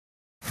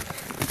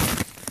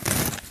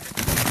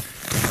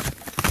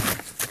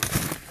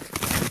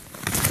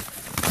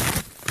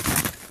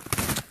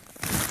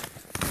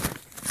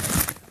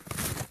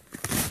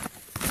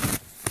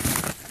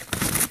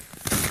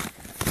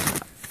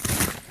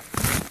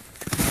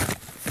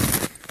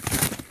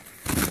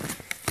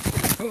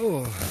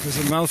Oh,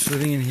 there's a mouse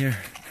living in here.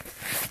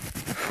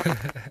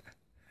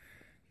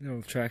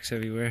 Little tracks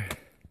everywhere.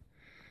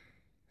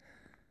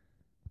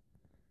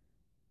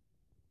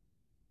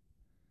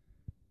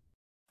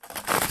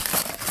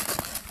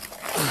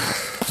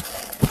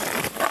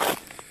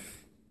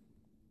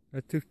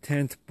 Atuk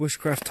tent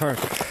bushcraft tarp.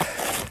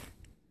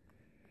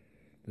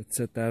 Let's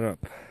set that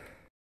up.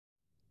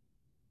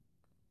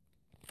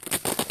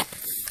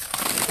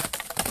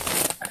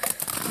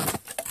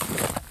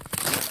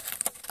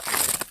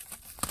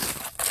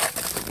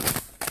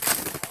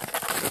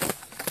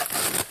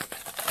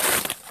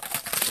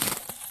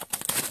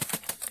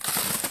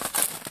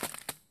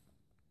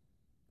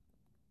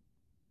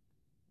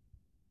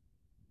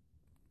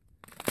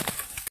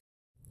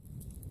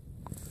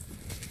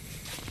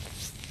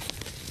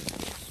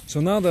 So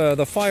now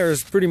the fire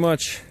is pretty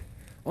much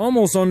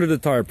almost under the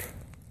tarp.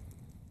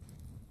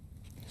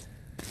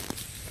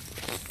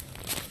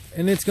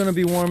 And it's gonna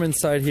be warm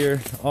inside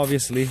here,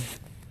 obviously.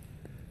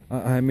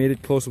 I made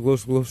it closer.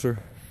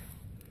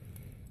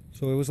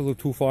 So it was a little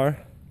too far.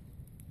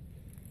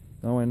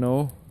 Now I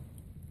know.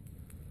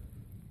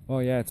 Oh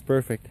yeah, it's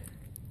perfect.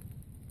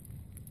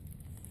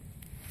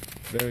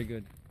 Very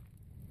good.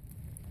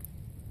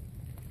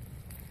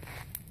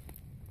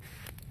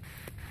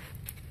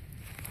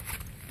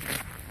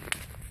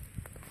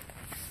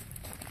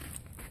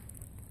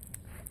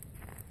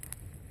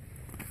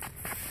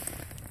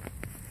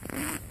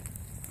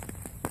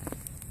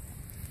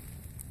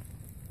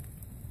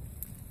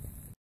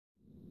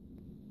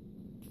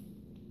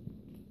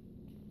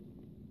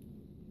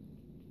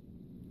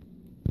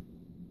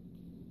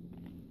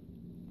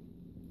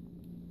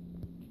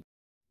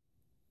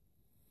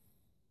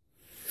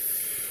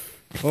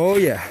 Oh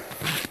yeah,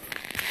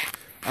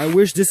 I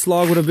wish this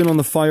log would have been on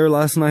the fire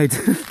last night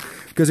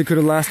because it could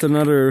have lasted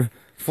another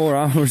 4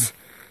 hours.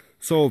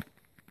 So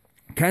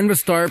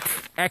canvas tarp,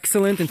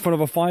 excellent in front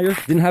of a fire,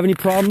 didn't have any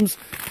problems.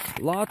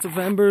 Lots of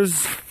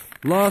embers,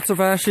 lots of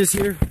ashes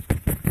here.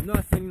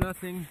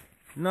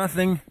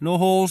 Nothing, no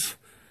holes.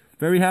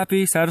 Very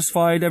happy,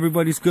 satisfied,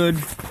 everybody's good.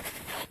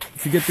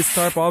 If you get this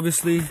tarp,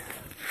 obviously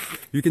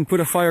you can put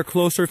a fire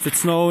closer if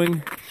it's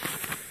snowing.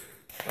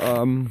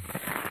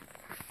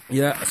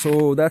 Yeah,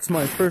 so that's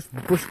my first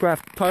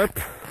bushcraft tarp,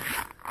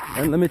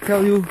 and let me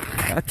tell you,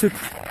 Atuk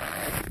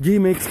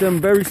makes them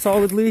very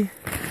solidly.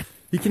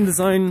 You can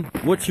design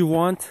what you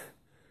want.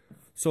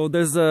 So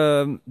there's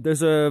a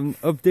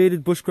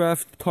updated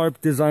bushcraft tarp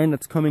design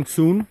that's coming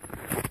soon.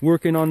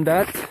 Working on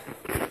that.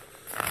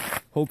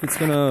 Hope it's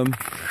gonna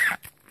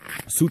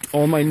suit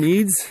all my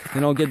needs,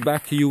 and I'll get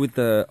back to you with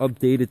the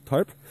updated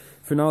tarp.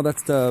 For now,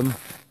 that's the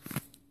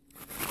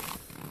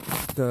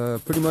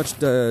pretty much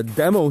the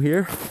demo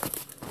here.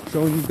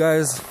 Showing you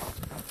guys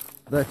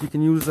that you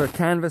can use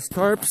canvas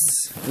tarps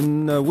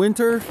in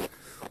winter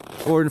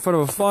or in front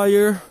of a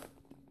fire,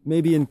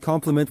 maybe in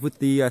complement with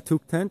the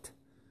Atuk tent.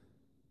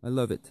 I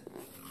love it.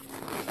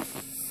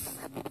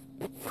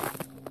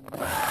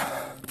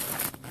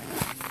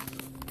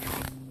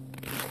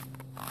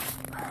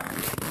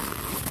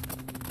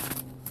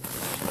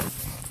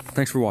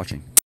 Thanks for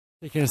watching.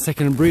 Taking a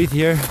second to breathe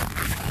here.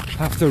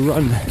 Have to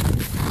run.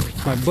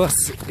 My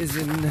bus is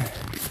in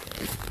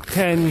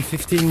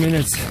 10-15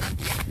 minutes.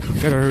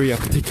 Gotta hurry up.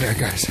 Take care,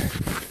 guys.